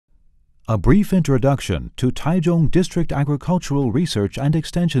A brief introduction to Taichung District Agricultural Research and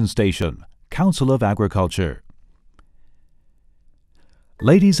Extension Station, Council of Agriculture.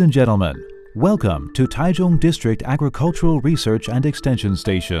 Ladies and gentlemen, welcome to Taichung District Agricultural Research and Extension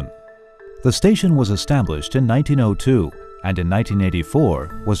Station. The station was established in 1902 and in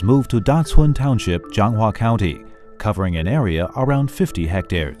 1984 was moved to Dacun Township, Changhua County, covering an area around 50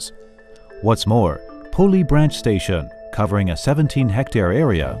 hectares. What's more, Puli branch station, covering a 17-hectare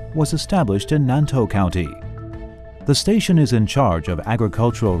area, was established in Nantou County. The station is in charge of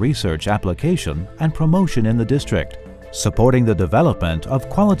agricultural research application and promotion in the district, supporting the development of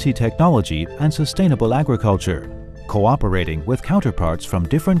quality technology and sustainable agriculture, cooperating with counterparts from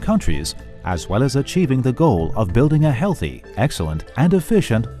different countries, as well as achieving the goal of building a healthy, excellent, and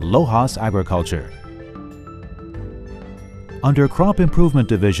efficient lohas agriculture. Under Crop Improvement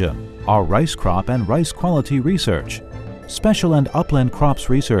Division are rice crop and rice quality research, special and upland crops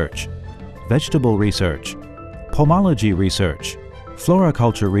research, vegetable research, pomology research,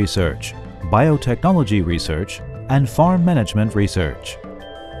 floriculture research, biotechnology research, and farm management research.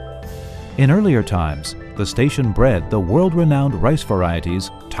 In earlier times, the station bred the world-renowned rice varieties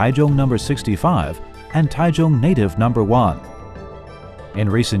Taichung No. 65 and Taichung Native No. 1. In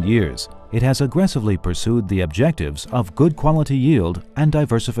recent years, it has aggressively pursued the objectives of good quality yield and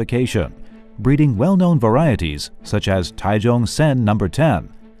diversification, breeding well-known varieties such as Taichung Sen No.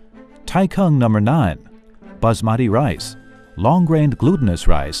 10, Taichung No. 9, basmati rice, long-grained glutinous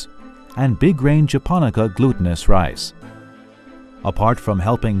rice, and big-grain japonica glutinous rice. Apart from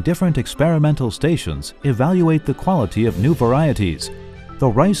helping different experimental stations evaluate the quality of new varieties, the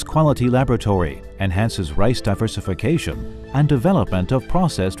Rice Quality Laboratory enhances rice diversification and development of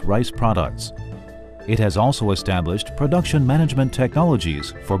processed rice products. It has also established production management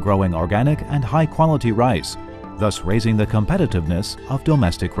technologies for growing organic and high-quality rice, thus raising the competitiveness of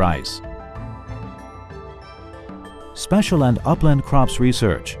domestic rice. Special and Upland Crops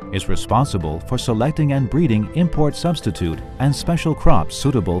Research is responsible for selecting and breeding import substitute and special crops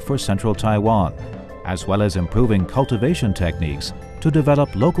suitable for central Taiwan, as well as improving cultivation techniques to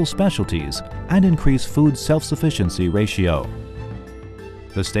develop local specialties and increase food self-sufficiency ratio.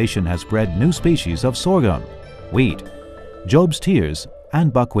 The station has bred new species of sorghum, wheat, Job's tears,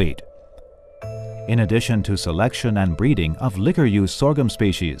 and buckwheat. In addition to selection and breeding of liquor-use sorghum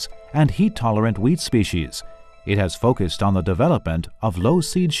species and heat-tolerant wheat species, it has focused on the development of low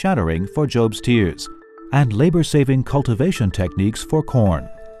seed shattering for Job's tears and labor-saving cultivation techniques for corn.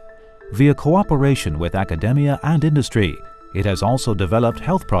 Via cooperation with academia and industry, it has also developed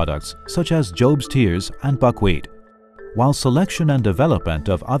health products such as Job's tears and buckwheat, while selection and development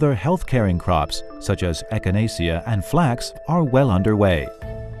of other health-caring crops such as echinacea and flax are well underway.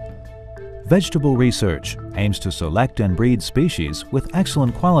 Vegetable research aims to select and breed species with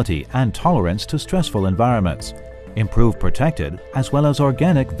excellent quality and tolerance to stressful environments, improve protected as well as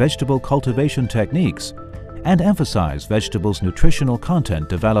organic vegetable cultivation techniques, and emphasize vegetables' nutritional content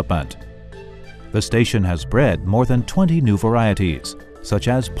development. The station has bred more than 20 new varieties, such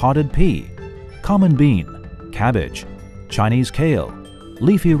as potted pea, common bean, cabbage, Chinese kale,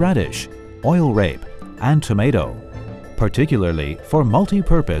 leafy radish, oil rape, and tomato, particularly for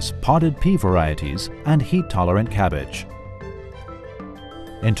multi-purpose potted pea varieties and heat-tolerant cabbage.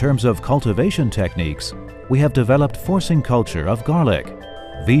 In terms of cultivation techniques, we have developed forcing culture of garlic,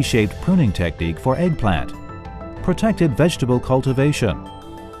 V-shaped pruning technique for eggplant, protected vegetable cultivation,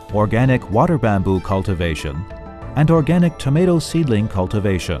 organic water bamboo cultivation, and organic tomato seedling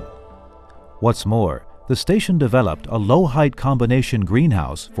cultivation. What's more, the station developed a low-height combination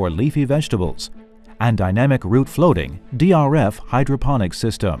greenhouse for leafy vegetables and dynamic root floating (DRF) hydroponic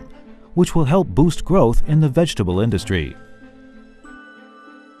system, which will help boost growth in the vegetable industry.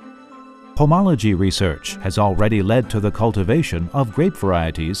 Pomology research has already led to the cultivation of grape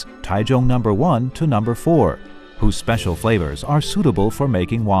varieties Taichung No. 1 to No. 4, whose special flavors are suitable for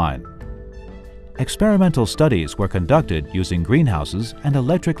making wine. Experimental studies were conducted using greenhouses and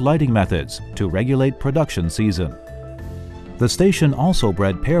electric lighting methods to regulate production season. The station also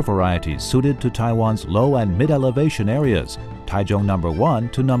bred pear varieties suited to Taiwan's low and mid-elevation areas, Taichung No. 1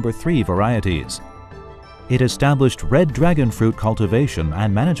 to No. 3 varieties. It established red dragon fruit cultivation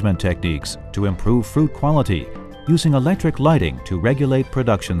and management techniques to improve fruit quality, using electric lighting to regulate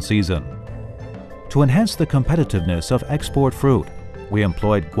production season. To enhance the competitiveness of export fruit, we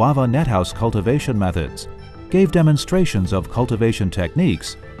employed guava nethouse cultivation methods, gave demonstrations of cultivation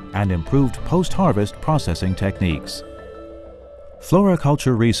techniques, and improved post-harvest processing techniques.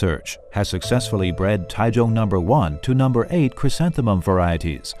 Floriculture research has successfully bred Taichung No. 1 to No. 8 chrysanthemum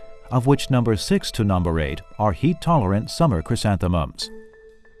varieties, of which No. 6 to No. 8 are heat-tolerant summer chrysanthemums.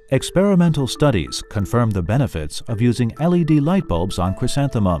 Experimental studies confirm the benefits of using LED light bulbs on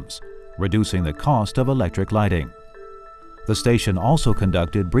chrysanthemums, reducing the cost of electric lighting. The station also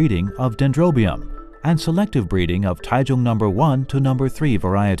conducted breeding of dendrobium and selective breeding of Taichung No. 1 to No. 3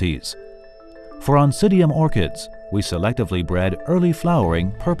 varieties. For oncidium orchids, we selectively bred early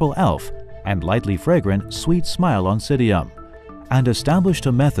flowering purple elf and lightly fragrant sweet smile oncidium, and established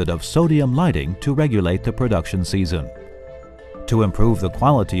a method of sodium lighting to regulate the production season. To improve the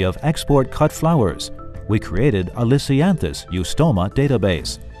quality of export cut flowers, we created a Lisianthus eustoma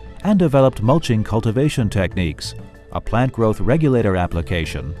database and developed mulching cultivation techniques, a plant growth regulator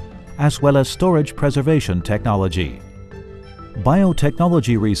application, as well as storage preservation technology.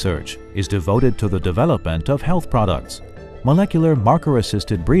 Biotechnology research is devoted to the development of health products, molecular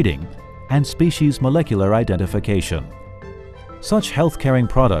marker-assisted breeding, and species molecular identification. Such health-caring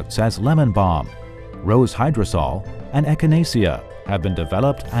products as lemon balm, rose hydrosol, and echinacea have been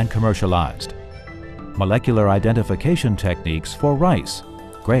developed and commercialized. Molecular identification techniques for rice,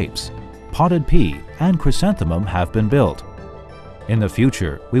 grapes, potted pea, and chrysanthemum have been built. In the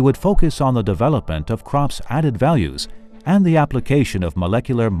future, we would focus on the development of crops' added values and the application of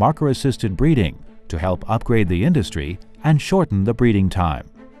molecular marker-assisted breeding to help upgrade the industry and shorten the breeding time.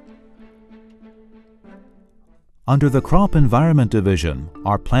 Under the Crop Environment Division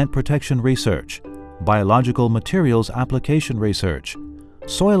are plant protection research, biological materials application research,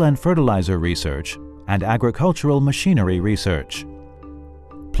 soil and fertilizer research, and agricultural machinery research.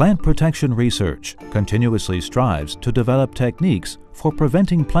 Plant protection research continuously strives to develop techniques for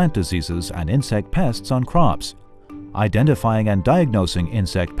preventing plant diseases and insect pests on crops, identifying and diagnosing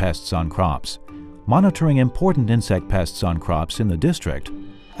insect pests on crops, monitoring important insect pests on crops in the district,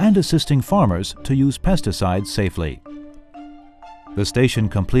 and assisting farmers to use pesticides safely. The station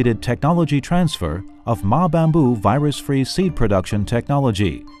completed technology transfer of Ma bamboo virus-free seed production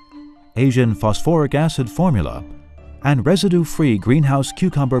technology, Asian phosphoric acid formula, and residue-free greenhouse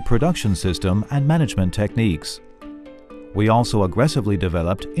cucumber production system and management techniques. We also aggressively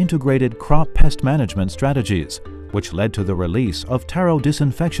developed integrated crop pest management strategies, which led to the release of taro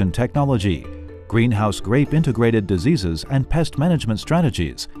disinfection technology, greenhouse grape integrated diseases and pest management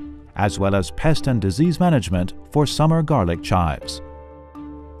strategies, as well as pest and disease management for summer garlic chives.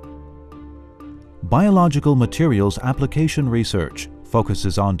 Biological materials application research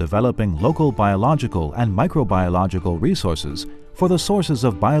focuses on developing local biological and microbiological resources for the sources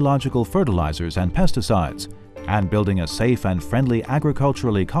of biological fertilizers and pesticides, and building a safe and friendly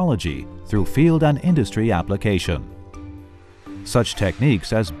agricultural ecology through field and industry application. Such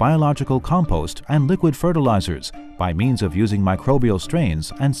techniques as biological compost and liquid fertilizers by means of using microbial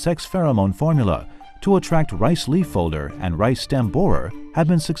strains and sex pheromone formula to attract rice leaf folder and rice stem borer have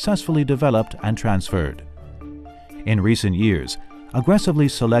been successfully developed and transferred. In recent years, aggressively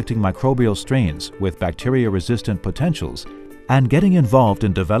selecting microbial strains with bacteria-resistant potentials and getting involved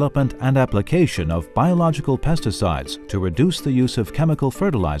in development and application of biological pesticides to reduce the use of chemical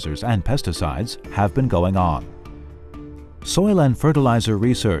fertilizers and pesticides have been going on. Soil and fertilizer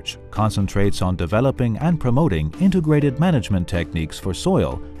research concentrates on developing and promoting integrated management techniques for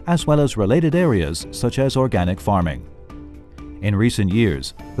soil as well as related areas such as organic farming. In recent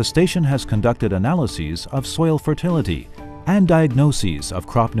years, the station has conducted analyses of soil fertility and diagnoses of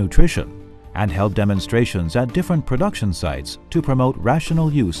crop nutrition and held demonstrations at different production sites to promote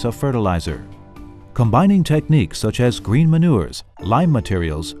rational use of fertilizer. Combining techniques such as green manures, lime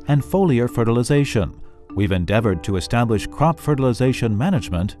materials, and foliar fertilization, we've endeavored to establish crop fertilization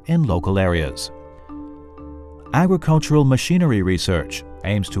management in local areas. Agricultural machinery research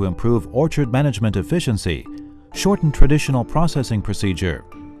aims to improve orchard management efficiency, shorten traditional processing procedure,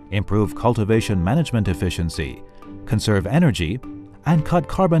 improve cultivation management efficiency, conserve energy, and cut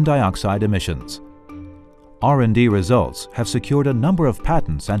carbon dioxide emissions. R&D results have secured a number of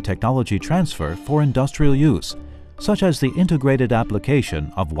patents and technology transfer for industrial use, such as the integrated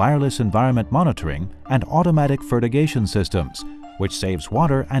application of wireless environment monitoring and automatic fertigation systems, which saves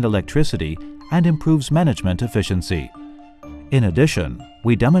water and electricity and improves management efficiency. In addition,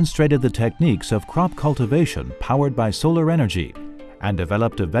 we demonstrated the techniques of crop cultivation powered by solar energy and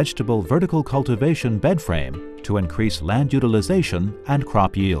developed a vegetable vertical cultivation bed frame to increase land utilization and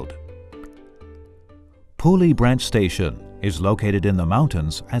crop yield. Puli Branch Station is located in the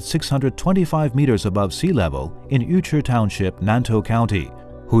mountains at 625 meters above sea level in Yuchi Township, Nantou County,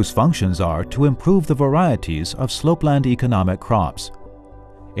 whose functions are to improve the varieties of slopeland economic crops.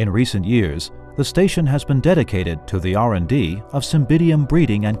 In recent years, the station has been dedicated to the R&D of Cymbidium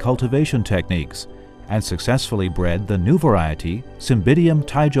breeding and cultivation techniques and successfully bred the new variety Cymbidium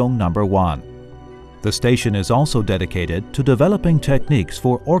Taichung No. 1. The station is also dedicated to developing techniques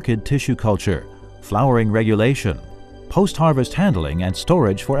for orchid tissue culture, flowering regulation, post-harvest handling and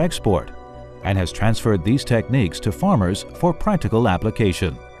storage for export, and has transferred these techniques to farmers for practical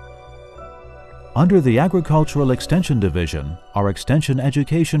application. Under the Agricultural Extension Division are Extension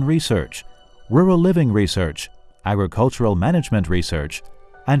Education Research, Rural Living Research, Agricultural Management Research,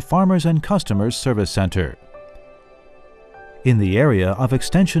 and Farmers and Customers Service Center. In the area of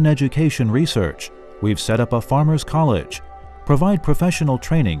Extension Education Research, we've set up a Farmers College, provide professional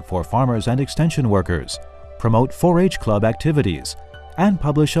training for farmers and extension workers, promote 4-H club activities, and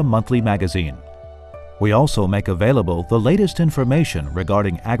publish a monthly magazine. We also make available the latest information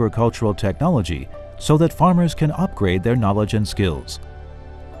regarding agricultural technology so that farmers can upgrade their knowledge and skills.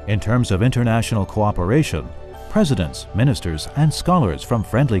 In terms of international cooperation, presidents, ministers, and scholars from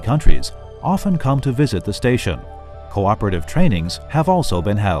friendly countries often come to visit the station. Cooperative trainings have also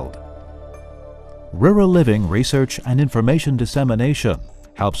been held. Rural living research and information dissemination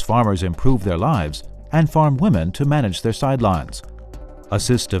helps farmers improve their lives and farm women to manage their sidelines,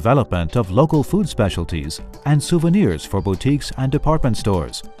 assists development of local food specialties and souvenirs for boutiques and department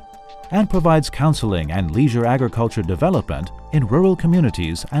stores, and provides counseling and leisure agriculture development in rural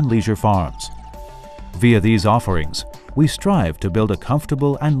communities and leisure farms. Via these offerings, we strive to build a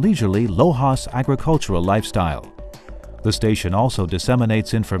comfortable and leisurely lohas agricultural lifestyle. The station also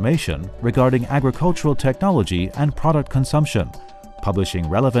disseminates information regarding agricultural technology and product consumption, publishing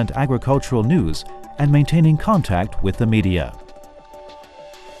relevant agricultural news and maintaining contact with the media.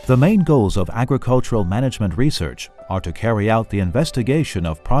 The main goals of agricultural management research are to carry out the investigation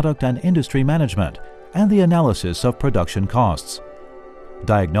of product and industry management and the analysis of production costs,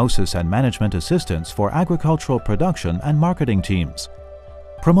 diagnosis and management assistance for agricultural production and marketing teams,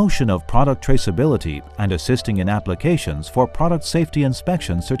 promotion of product traceability and assisting in applications for product safety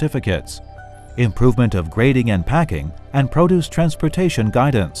inspection certificates, improvement of grading and packing and produce transportation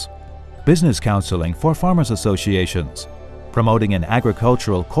guidance, business counseling for farmers associations, promoting an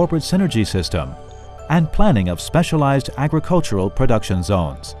agricultural corporate synergy system, and planning of specialized agricultural production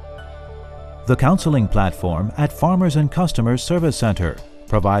zones. The counseling platform at Farmers and Customers Service Center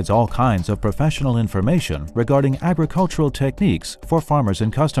provides all kinds of professional information regarding agricultural techniques for farmers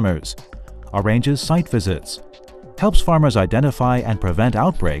and customers, arranges site visits, helps farmers identify and prevent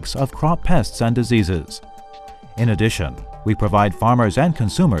outbreaks of crop pests and diseases. In addition, we provide farmers and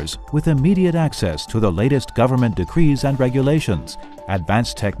consumers with immediate access to the latest government decrees and regulations,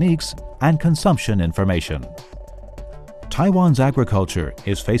 advanced techniques, and consumption information. Taiwan's agriculture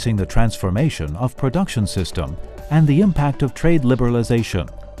is facing the transformation of production system and the impact of trade liberalization,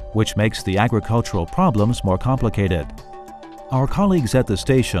 which makes the agricultural problems more complicated. Our colleagues at the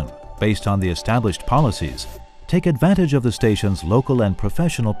station, based on the established policies, take advantage of the station's local and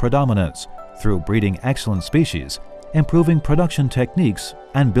professional predominance through breeding excellent species, improving production techniques,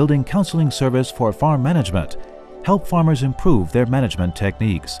 and building counseling service for farm management, help farmers improve their management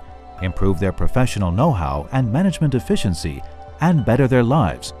techniques, improve their professional know-how and management efficiency, and better their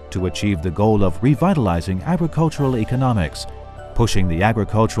lives to achieve the goal of revitalizing agricultural economics, pushing the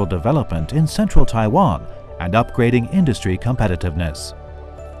agricultural development in central Taiwan, and upgrading industry competitiveness.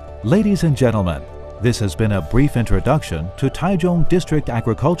 Ladies and gentlemen, this has been a brief introduction to Taichung District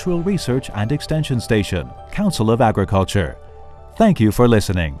Agricultural Research and Extension Station, Council of Agriculture. Thank you for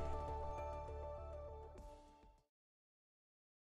listening.